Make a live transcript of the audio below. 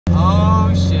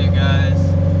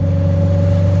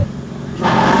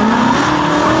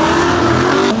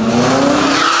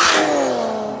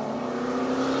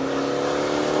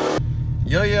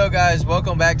guys,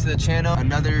 welcome back to the channel.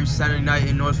 Another Saturday night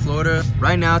in North Florida.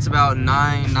 Right now it's about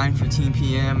 9:15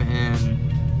 p.m.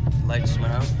 and light just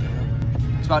went out.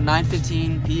 It's about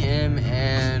 9:15 p.m.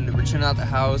 and we're chilling out the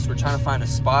house. We're trying to find a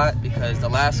spot because the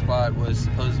last spot was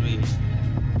supposed to be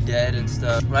dead and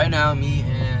stuff. Right now, me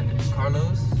and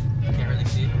Carlos, can't really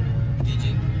see,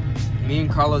 DG. Me and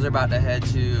Carlos are about to head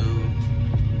to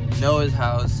Noah's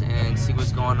house and see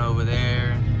what's going on over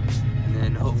there. And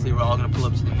then hopefully we're all gonna pull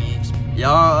up to the beach.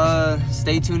 Y'all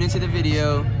stay tuned into the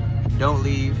video. Don't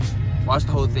leave. Watch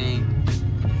the whole thing.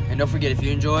 And don't forget, if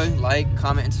you enjoy, like,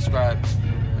 comment, and subscribe.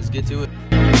 Let's get to it.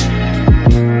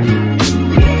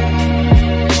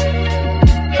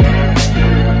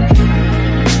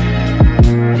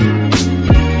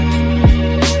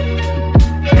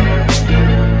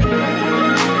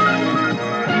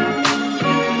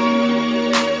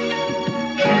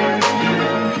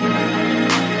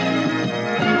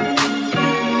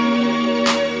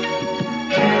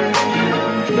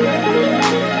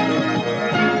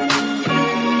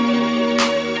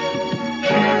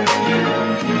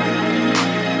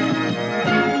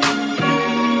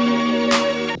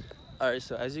 Alright,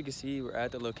 so as you can see, we're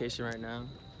at the location right now,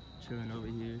 chilling over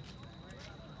here.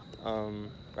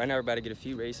 Right now we're about to get a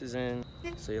few races in,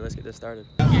 so yeah, let's get this started.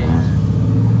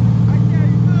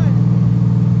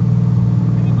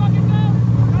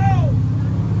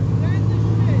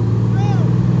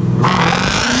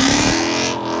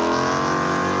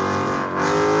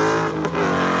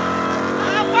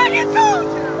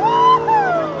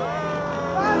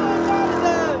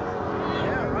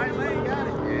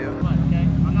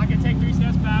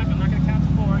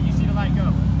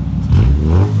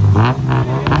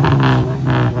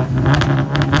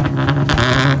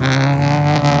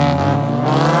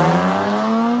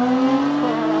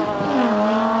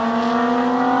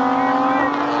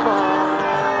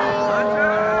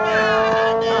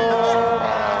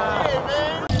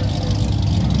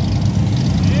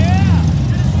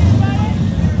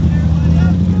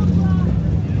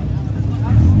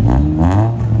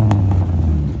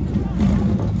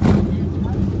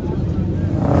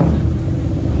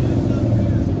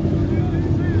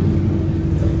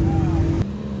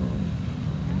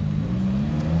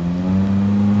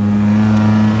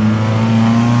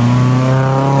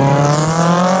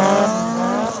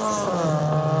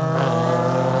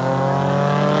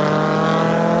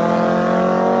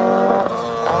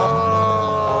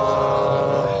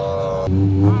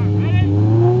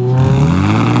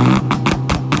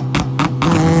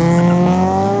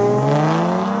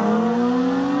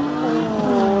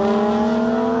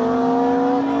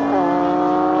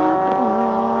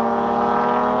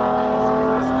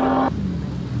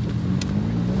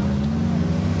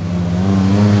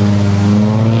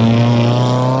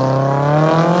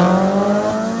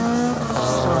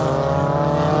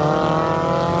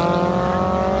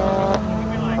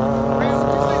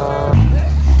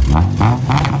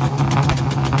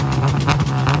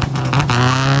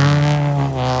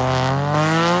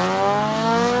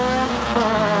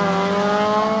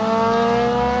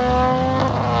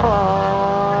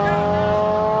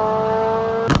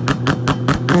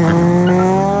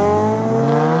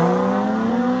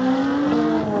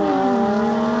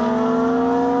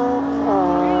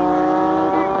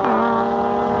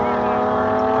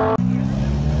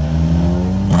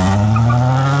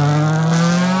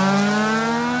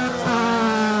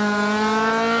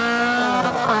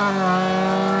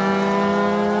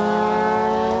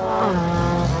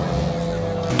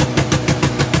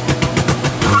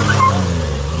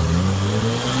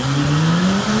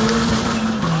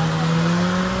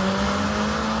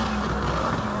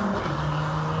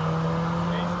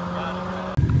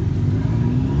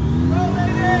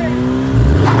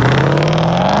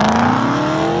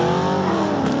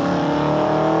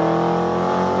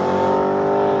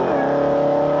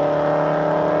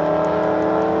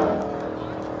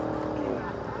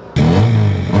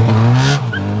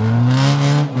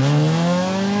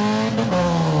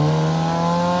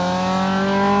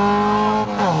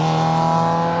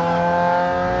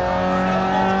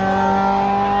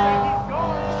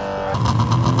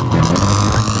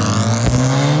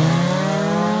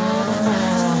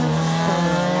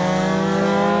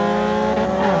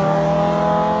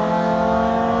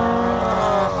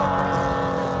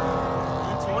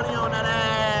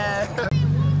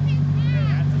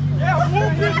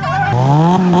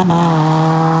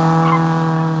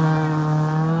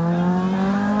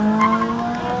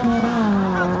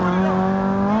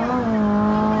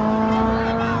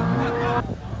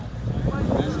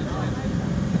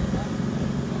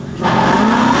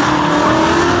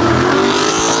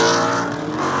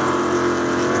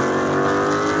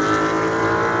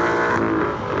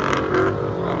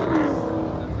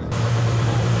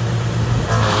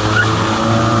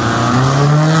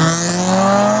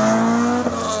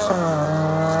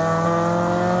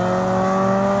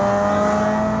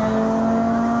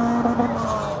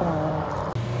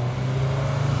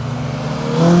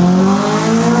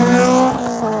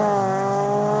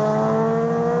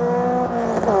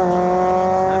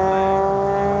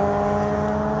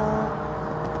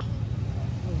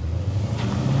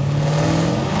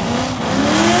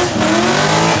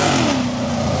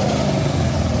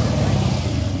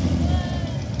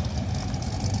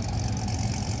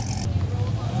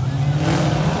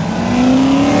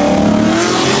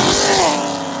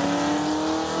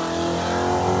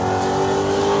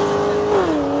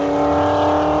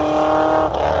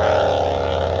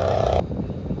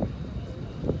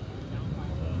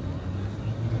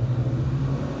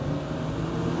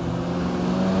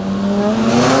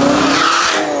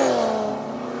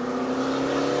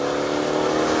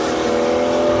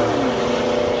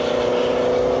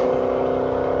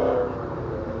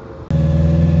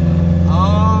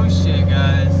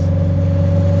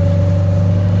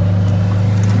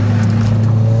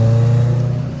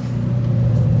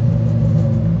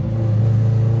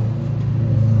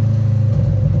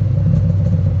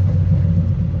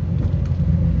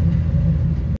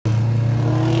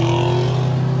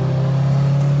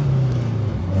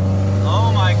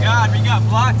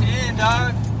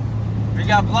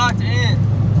 got blocked in.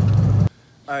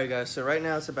 Alright guys, so right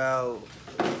now it's about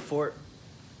 4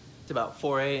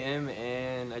 a.m.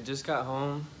 and I just got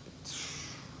home.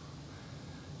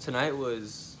 Tonight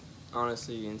was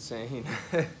honestly insane.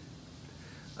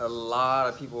 A lot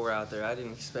of people were out there. I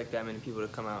didn't expect that many people to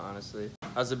come out, honestly.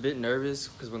 I was a bit nervous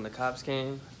because when the cops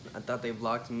came, I thought they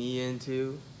blocked me in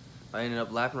too. I ended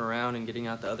up lapping around and getting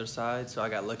out the other side, so I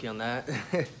got lucky on that.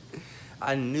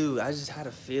 I just had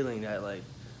a feeling that like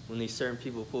when these certain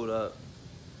people pulled up,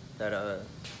 that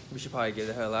we should probably get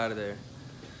the hell out of there.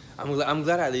 I'm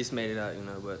glad I at least made it out, you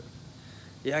know, but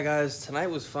yeah guys, tonight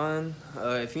was fun.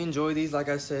 If you enjoy these, like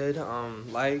I said,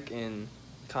 like and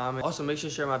comment. Also make sure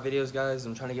to share my videos guys.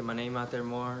 I'm trying to get my name out there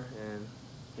more, and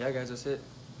yeah guys, that's it.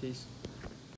 Peace.